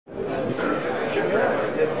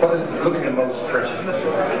What is looking the most freshest?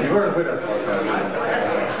 You weren't with us last time.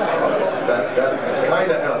 That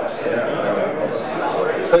kind of helps.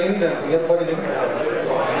 Yeah. So you need anything? Yeah, what do you do?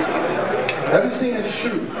 Have you seen his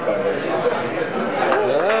shoes, by the way?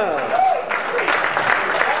 Yeah.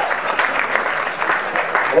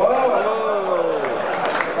 Wow.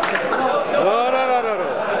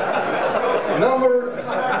 No. Number.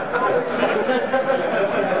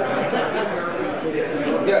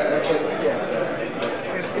 Yeah, actually.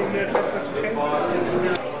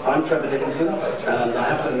 I'm Trevor Dickinson, and I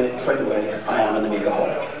have to admit straight away I am an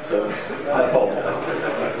Amiga-holic, so I apologise.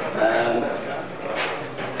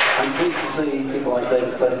 I'm pleased to see people like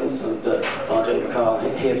David Pleasance and RJ McCall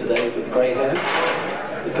here today with grey hair,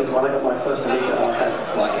 because when I got my first Amiga I had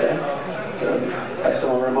black hair, so as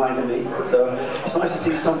someone reminded me. So it's nice to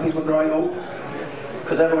see some people growing old,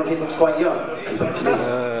 because everyone here looks quite young compared to me.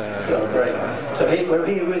 So great. So we're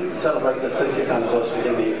here really to celebrate the 30th anniversary of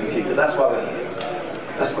the Amiga computer. That's why we're here.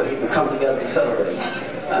 That's why we come together to celebrate.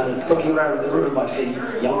 And looking around the room, I see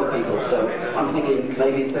younger people, so I'm thinking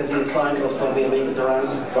maybe in 30 years' time there'll still be Amigas around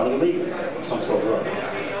running Amigas of some sort or other.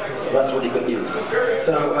 So that's really good news.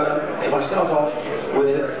 So if I start off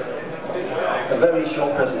with a very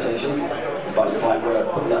short presentation, if I can find where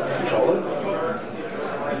I put that controller.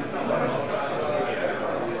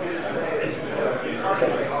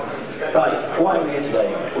 Okay. Right, why are we here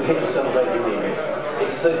today? We're here to celebrate the Amiga.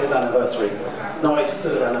 It's 30th anniversary. No, it's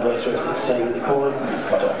 3rd anniversary, as it's saying in the corner, because it's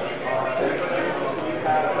cut off. Okay.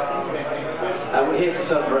 And we're here to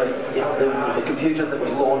celebrate the computer that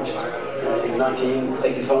was launched in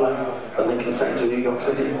 1985 at Lincoln Center, New York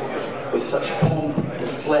City, with such pomp and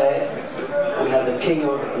flair. We had the king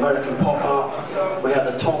of American pop art. We had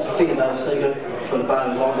the top female singer from the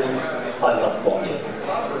band Blondie. I love Blondie.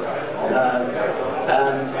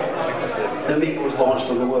 And the Amiga was launched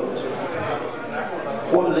on the world.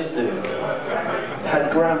 What did it do? It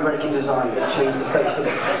had groundbreaking design that changed the face of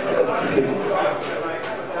the computer.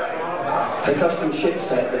 A custom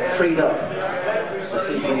chipset that freed up the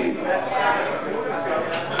CPU.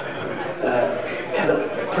 It had a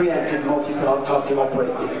preemptive multitasking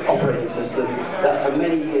operating system that for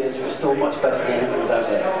many years was still much better than anything that was out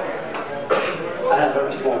there. And had a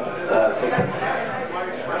very small footprint.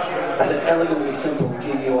 It had an elegantly simple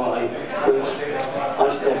GUI, which I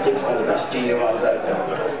still think is one of the best GUIs out there.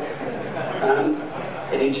 And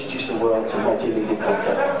it introduced the world to multimedia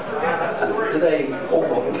concept. And today, all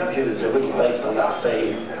modern computers are really based on that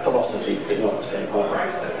same philosophy, if not the same hardware.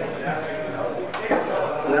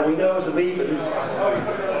 Now we know as Amigans,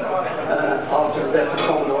 after the death of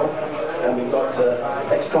Commodore, and we've got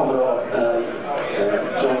ex-Commodore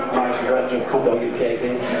joint managing director of Commodore UK here,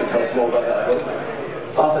 who can tell us more about that, I hope.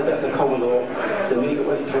 After the death of Commodore, the Amiga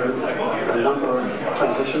went through a number of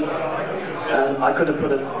transitions, and I could have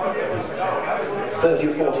put 30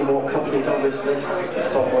 or 40 more companies on this list of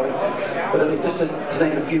software, but I mean, just to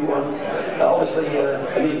name a few ones, obviously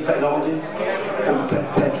Amiga Technologies, and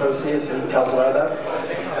Petros here, so he can tell us about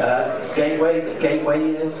that. Gateway, the Gateway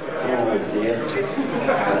years, oh dear.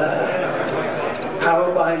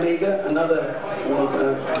 Powered by Amiga, another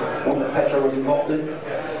one that Petro was involved in.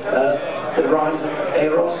 The rise of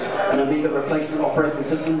Eros, an Amiga replacement operating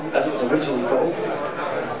system, as it was originally called.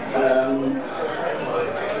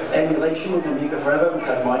 Emulation with Amiga Forever. We've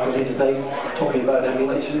had Michael here today talking about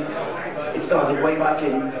emulation. It started way back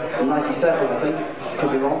in 97, I think.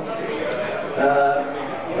 Could be wrong.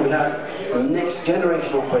 We had next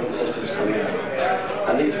generation operating systems coming out.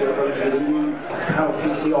 And these were going to be the new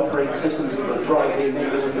PowerPC operating systems that would drive the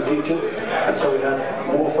Amigas of the future. And so we had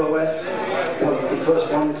MorphOS, the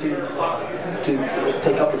first one to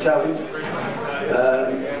take up the challenge.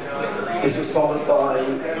 This was followed by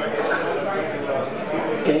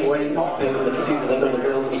Gateway not building the computer they're going to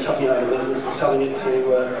build and shutting out the business and selling it to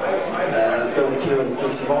Bill McHugh and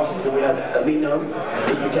Fleecy Boss. Then we had Amino,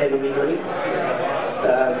 which became Amiga Inc.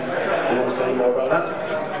 I won't say more about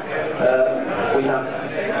that. We have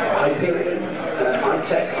Hyperion,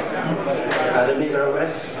 iTech, and Amiga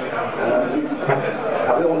OS. And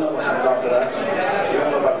we all know what happened after that. We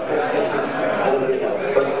all know about court cases and everything else.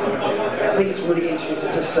 But I think it's really interesting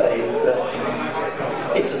to just say that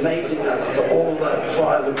it's amazing that after all that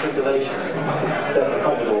trial and tribulation since the death of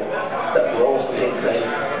Commodore, that we're all still here today,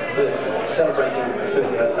 celebrating the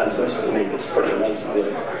 30th anniversary of Amiga. It's pretty amazing,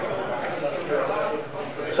 really.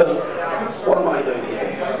 So, what am I doing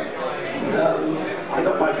here? I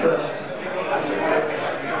got my first, actually,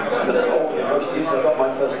 I'm a little older than most of you, so I got my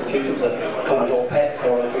first computer. It was a Commodore PET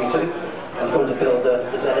 4032. I was going to build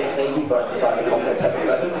a ZX80, but I decided the Commodore PET was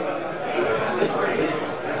better. Just a little bit.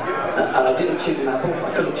 And I didn't choose an Apple.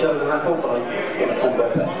 I could have chosen an Apple, but I got a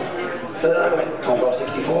Commodore PET. So then I went Commodore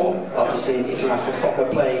 64 after seeing international soccer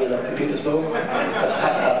playing in a computer store. I just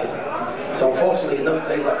had to have it. So unfortunately, in those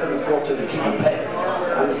days, I couldn't afford to keep my PET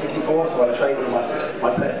and the 64, so I traded in my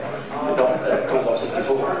PET. I got Commodore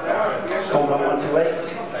 64, Commodore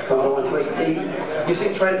 128, Commodore 128D. You see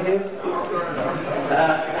a trend here?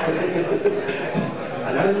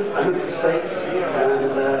 And then I moved to the States,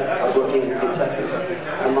 and I was working in Texas,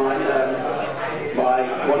 and my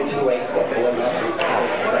 128 got blown up,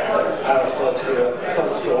 power surge through a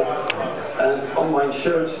thunderstorm, and on my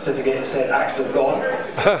insurance certificate it said Acts of God.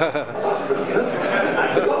 That's pretty good,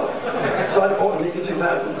 Act of God. So I bought an Amiga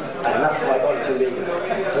 2000, and that's how I got into Amigas.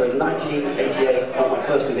 So in 1988, I bought my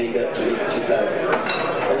first Amiga 2000.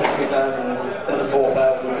 Then a 3000, then a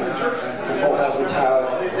 4000, a 4000 Tower,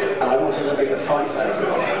 and I wanted an Amiga 5000.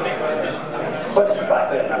 But it's back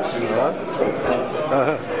there now, so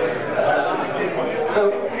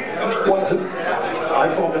I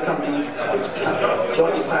formed a company, I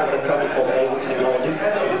jointly founded a company called A-ON Technology,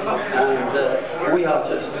 and we are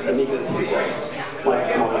just Amiga enthusiasts. My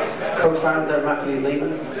co-founder, Matthew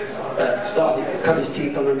Lehman, cut his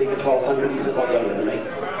teeth on Amiga 1200, he's a lot younger than me.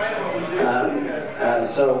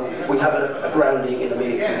 So we have a grounding in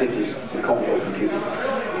Amiga computers, in Commodore computers.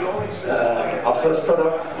 Our first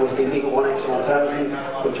product was the AmigaOne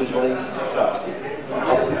X1000, which was released our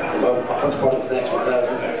first product was the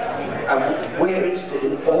X1000. And we're interested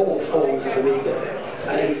in all forms of Amiga,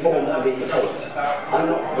 and any form that Amiga takes. I'm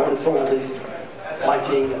not one for all these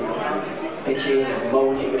fighting and bitching and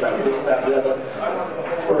moaning about this, that, and the other.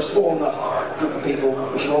 We're a small enough group of people,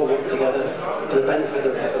 we should all work together for the benefit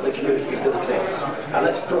of the community that still exists. And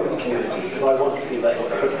let's grow the community, because I want to be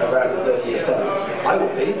around in 30 years' time. I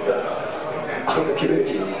won't be, but I hope the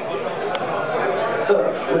community is.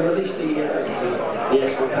 So we released the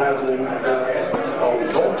X1000, we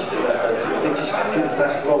launched it at the Vintage Computer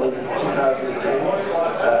Festival in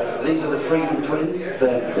 2010. These are the Freedom Twins.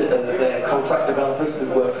 They're contract developers who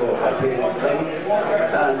work for Hyperion Entertainment.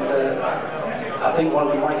 And I think one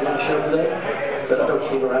of them might be on the show today, but I don't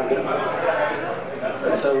see them around yet.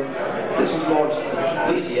 And so this was launched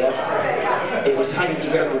VCF. It was hanging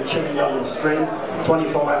together with chewing gum and string.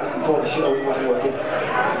 24 hours before the show, it wasn't working.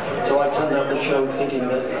 So I turned up the show thinking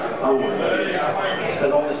that, oh my goodness,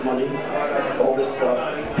 spent all this money, all this stuff,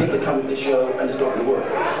 people are coming to the show and it's not going to work.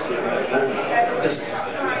 And just,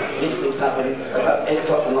 these things happen about 8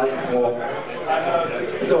 o'clock the night before.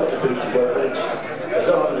 They got to boot to workbench, they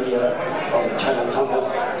got on the Channel Tunnel,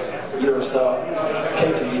 Eurostar,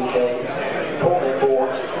 came to the UK, brought their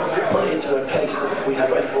boards, put it into a case that we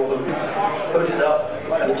had ready for them, booted it up,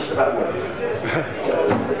 and it just about worked.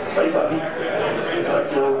 It's very buggy, but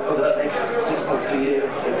you know, over that next 6 months to a year,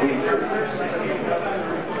 it really improved.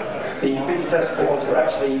 The beta test boards were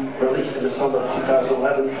actually released in the summer of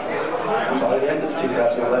 2011, and by the end of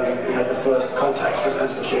 2011, we had the first contact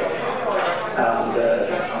systems for shipped. And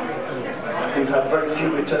we've had very few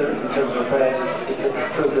returns in terms of repairs. It's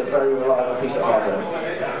proved a very reliable piece of hardware.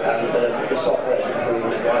 And the software has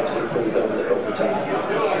improved, the drives have improved over the time.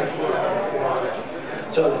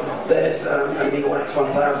 So there's an AmigaOne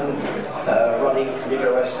X1000 running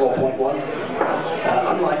AmigaOS 4.1.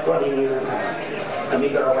 Unlike running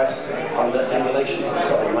AmigaOS under emulation,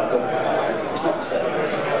 sorry Michael, it's not the same.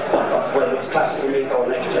 Whether it's classic Amiga or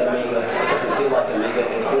next-gen Amiga, it doesn't feel like Amiga,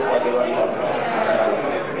 it feels like you're running on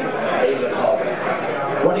alien hardware.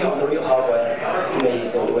 Running on the real hardware, for me,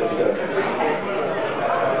 is the only way to go.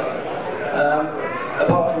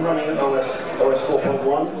 Apart from running OS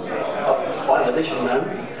 4.1, up to 5 edition now,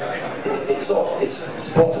 it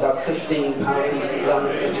supports about 15 PowerPC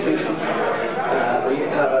Linux distributions, where you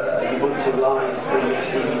can have a Ubuntu Live remix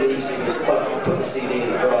DVD, so you can just put the CD in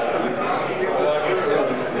the drive and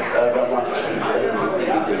run Linux with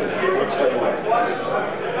DVD. It works very well.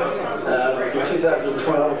 In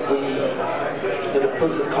 2012, we did a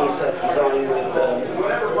proof of concept design with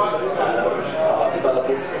our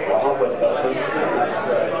developers, our hardware developers, and that's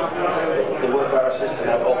the word viruses and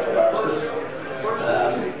now ultra viruses.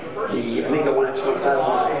 The AmigaOne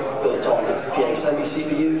X1000 is built on PA-Semi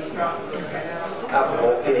CPUs. Apple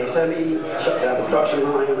bought PA-Semi, shut down the production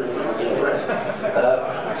line, and the rest.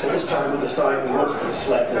 So this time we decided we wanted to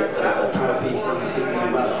select a PowerPC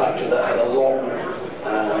CPU manufacturer that had a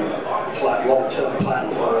long-term plan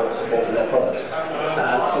for supporting their products.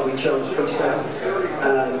 So we chose Freestyle,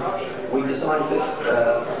 and we designed this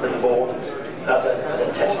little board as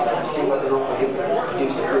a test to see whether or not we can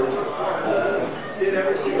produce a good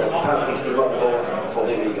PowerPC motherboard for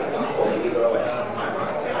the Amiga OS.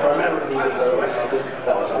 Primarily the Amiga OS because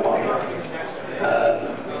that was our market.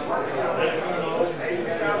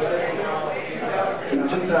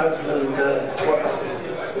 2012,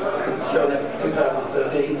 let's show them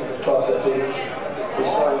 2013, 12-13, we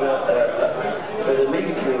signed for the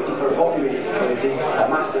Amiga community, for a modern Amiga community, a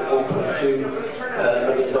massive $1.2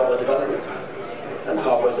 million development and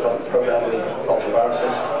hardware development program with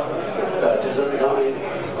ultra-viruses to design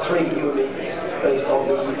 3 new Amigas based on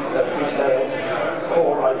the Freescale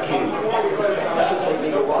Core IQ. I should say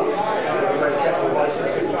AmigaOne. We're very careful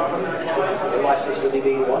licensing. We're licensed with the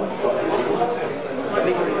AmigaOne, not the Amiga.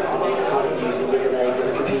 AmigaOne kind of using the Amiga name with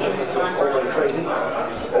a computer, so it's all very crazy.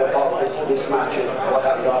 All part of this mismatch of what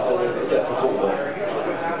happened after the death of Commodore.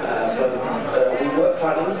 So we were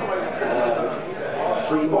planning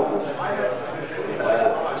 3 models.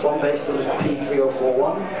 One based on the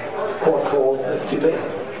P3041, quad-core 32-bit.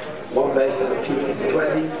 One based on the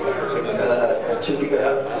P5020, 2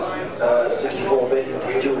 GHz, 64-bit,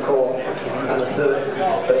 dual-core, and a third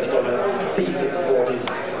based on the P5040,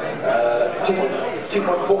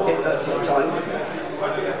 2.4 GHz at the time,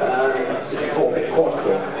 64-bit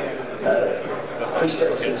quad-core.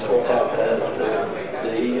 Freescale has since brought out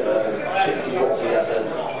the 5040 as a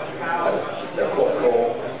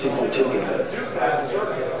quad-core 2.2 GHz.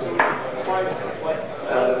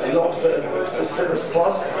 We launched the Cirrus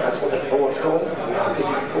Plus, that's what the board's called, the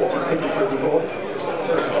 5020 board,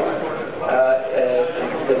 Cirrus Plus.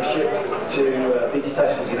 They were shipped to beta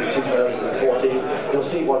testers in 2014. You'll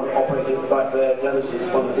see one operating at the back there. Dennis is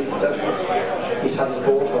one of the beta testers. He's had his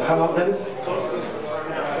board for how long, Dennis?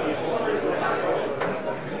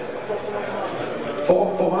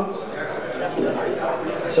 4 months?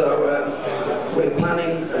 Yeah. So we're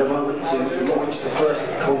planning at the moment to launch the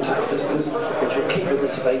first contact systems, which will keep with the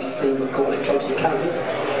space theme. We call it Close Encounters.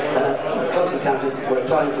 Close Encounters, we're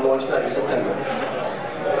planning to launch that in September.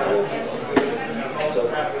 So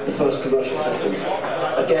the first commercial systems.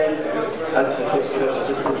 Again, as I said, first commercial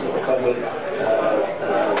systems that will come with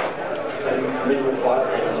a minimum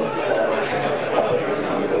viable operating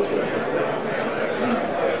system that goes with it.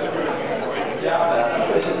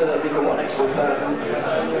 This is an AmigaOne X1000.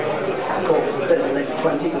 I call it designated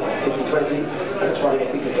 20 because it's 5020, and it's running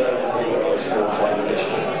at beta version anywhere else for 5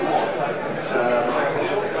 edition.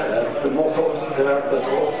 The Morphos developers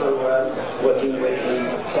are also working with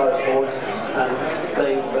the Cyrus boards, and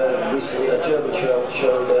they've recently, a German show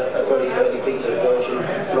showed a very early beta version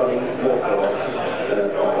running Morphos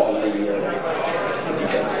on the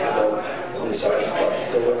 5020. So on the Cyrus Plus.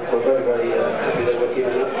 So we're very, very happy that we're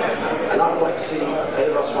giving it. And I would like to see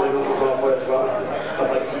AROS running on the hardware as well. I'd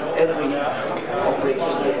like to see every operating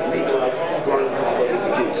system that's Amiga running on the hardware we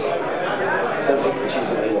produce. Then people can choose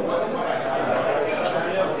what they want.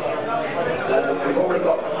 We've already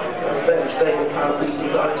got a fairly stable power PC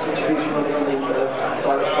Linux distribution running on the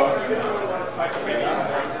Cyrus Plus.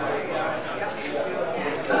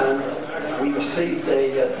 And we received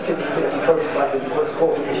a 5050 prototype in the first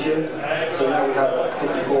quarter of this year, so now we have a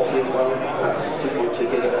 5040 as well. That's 2.2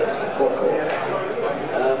 GHz quad core.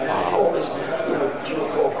 All this, dual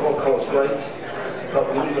core, quad core is great, but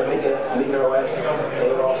we need Amiga OS,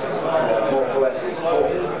 AROS, MorphOS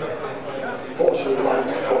supported. Fortunately, Linux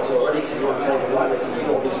supports already, so you want to play with Linux and see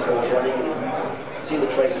all these cores running and see the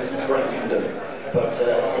traces, great you can do it. But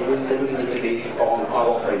they really need to be on our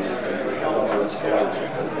operating systems and not on Linux operating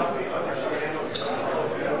systems.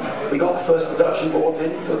 We got the first production boards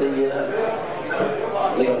in for the,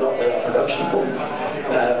 believe it or not, they are production boards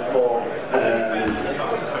for the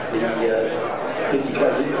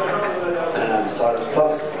 5020 and Cyrus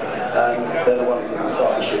Plus, and they're the ones that will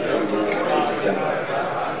start the ship in September.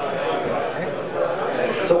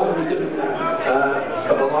 So what are we doing now?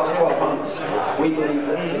 Over the last 12 months, we believe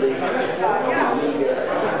that for the Amiga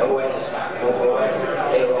OS, MorphOS,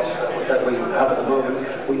 AROS that we have at the moment,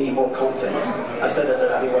 we need more content. I said that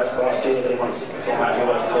at AmiOS last year, but once saw my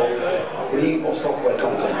AmiOS talk, we need more software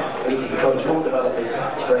content. We need to encourage more developers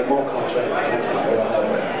to create more content for our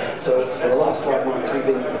hardware. So for the last 12 months, we've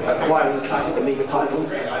been acquiring classic Amiga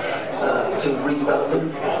titles to redevelop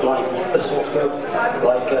them, like the source code,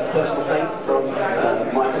 like Personal Paint from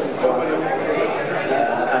Michael Clark.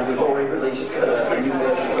 And we've already released a new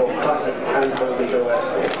version for Classic and for Amiga OS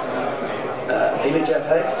 4.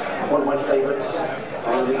 ImageFX, one of my favourites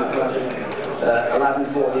on Amiga Classic. Aladdin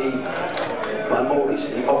 4D, more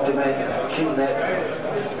recently Optimed, TuneNet,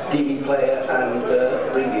 DV Player and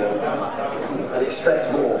Ringio. And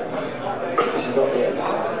expect more. This is not the end.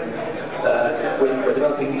 We're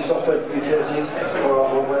developing new software utilities for our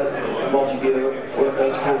hardware, multi-viewer,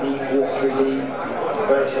 Workbench, Candy, Walk 3D,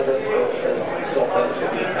 various other software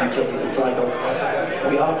utilities and titles.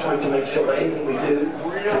 We are trying to make sure that anything we do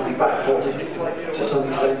can be backported to some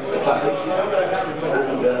extent to the Classic,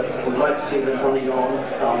 and we'd like to see them running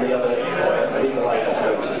on the other Amiga-like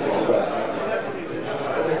operating systems as well.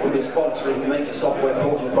 We've been sponsoring major software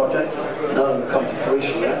porting projects. None of them come to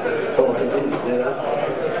fruition yet, but we'll continue to do that.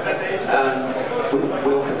 And we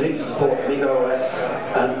will continue to support AmigaOS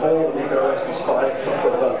and all AmigaOS-inspired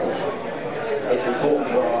software developers. It's important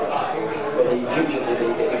for the future of the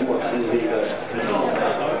Amiga if you want to see the Amiga continue.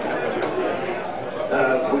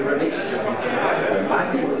 We released,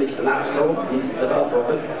 Matthew released an app store. He's the developer of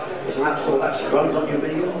it. It's an app store that actually runs on your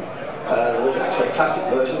Amiga. There is actually a classic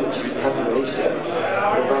version which he hasn't released yet,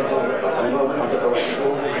 but it runs on at the moment on the OS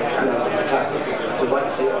 4 and on the classic. We'd like to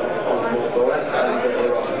see it on Morph OS and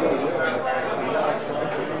Eros as well.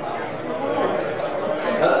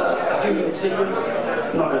 A few little secrets.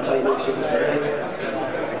 I'm not going to tell you many secrets today.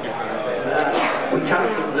 We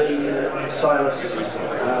cancelled the Cyrus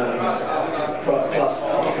Plus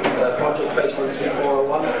project based on the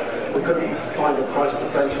 3401. We couldn't find a price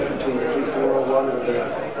differential between the 3401 and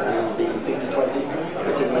the 5020.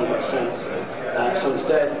 It didn't make much sense. So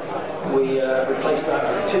instead, we replaced that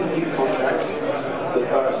with 2 new contracts with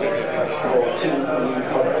viruses for 2 new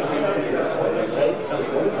products. That's what I'm going to say this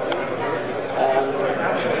morning.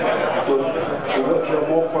 We're working on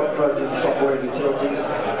more prototype software and utilities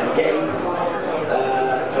and games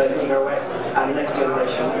for AmigaOS and next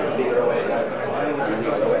generation AmigaOS and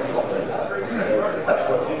AmigaOS operating systems. So that's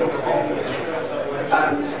what we're focusing on for this.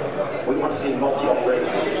 And we want to see multi-operating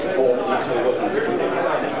system support, and that's what we're working towards.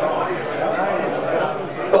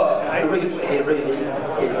 But the reason we're here really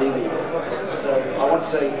is the Amiga. So I want to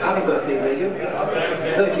say happy birthday, Amiga.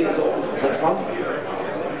 30 years old next month.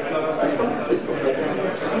 Next month? This month, next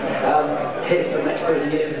month. Here's to the next 30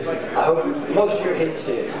 years. I hope most of you are here to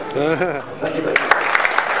see it. Thank you very much.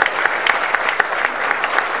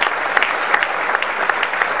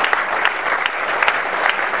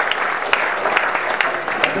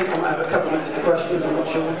 I think I might have a couple of minutes for questions, I'm not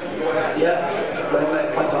sure. Yeah? Would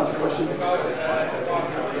anyone like to ask a question?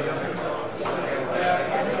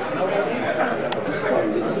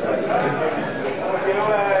 Slightly decided.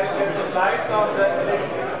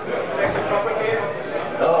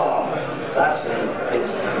 Oh,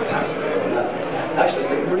 it's fantastic. Actually,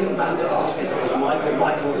 the real man to ask is Michael.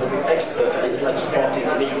 Michael's an expert on intellectual property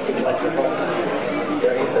and intellectual property.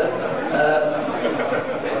 There he is there.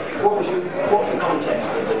 What was the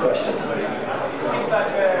context of the question?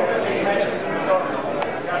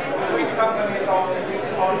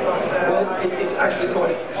 Well, it's actually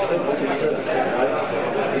quite simple to a certain extent, right?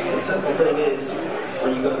 The simple thing is,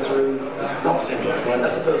 when you go through, it's not simple, right?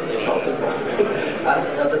 That's the first thing, it's not simple.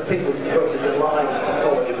 and the people devoted their lives to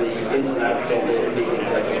following the ins and outs of the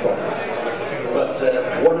intellectual property. But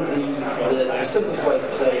one of the simplest ways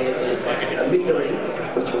of saying it is Amiga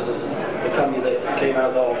Inc., which was the company that came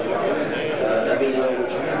out of Amiga,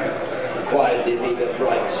 which acquired the Amiga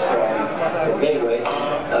rights from Gateway.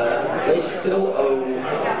 They still own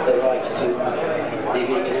the rights to the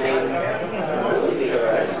Amiga name and the Amiga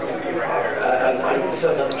OS. And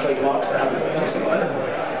certain other trademarks that haven't expired.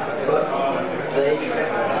 But they,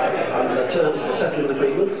 under the terms of the settlement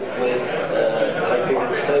agreement with Hyperion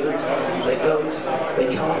Entertainment, they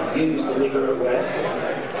can't use the Amiga OS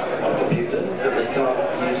on a computer, and they can't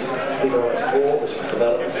use Amiga OS 4, which was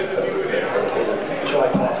developed as in a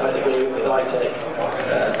tripartite agreement with iTech,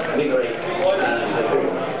 Amiga Inc. and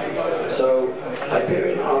Hyperion. So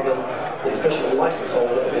Hyperion are the official license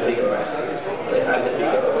holder of the Amiga OS and the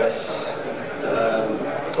Amiga OS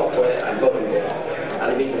software and building board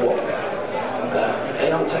and AmigaOne.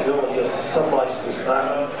 A-ON Technology has sub-licensed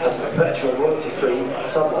that as a perpetual royalty-free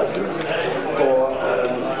sub-license for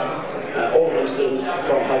all of those things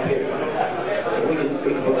from Hyperion. So we can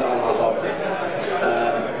put that on our hardware.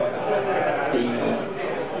 The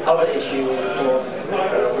other issue is, of course,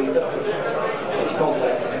 it's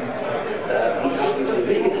complex. We can't use the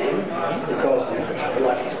Amiga name because we're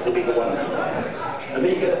licensed with the AmigaOne name.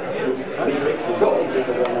 Amiga, we've got the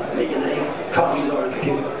AmigaOne Amiga name, can't use it on a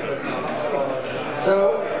computer. So,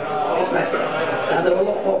 it's messy. And there are a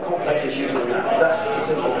lot more complex issues than that. That's the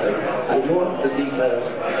simple thing. And if you want the details,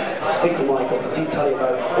 speak to Michael, because he'll tell you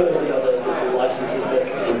about all the other little licenses that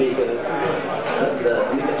Amiga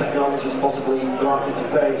Technology is possibly granted to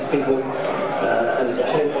various people. And there's a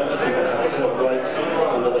whole bunch of people that have certain rights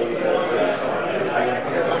under those agreements.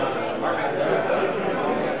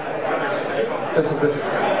 Listen.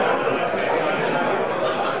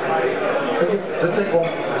 To take one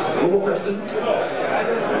more question?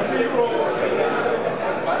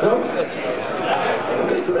 No?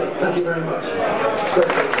 Okay, great. Thank you very much. It's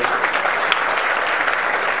great.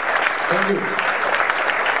 Thank you.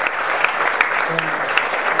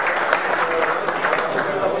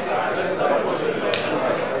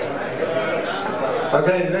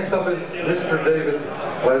 Okay, next up is Mr. David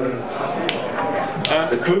Pleasance.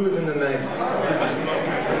 The clue is in the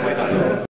name.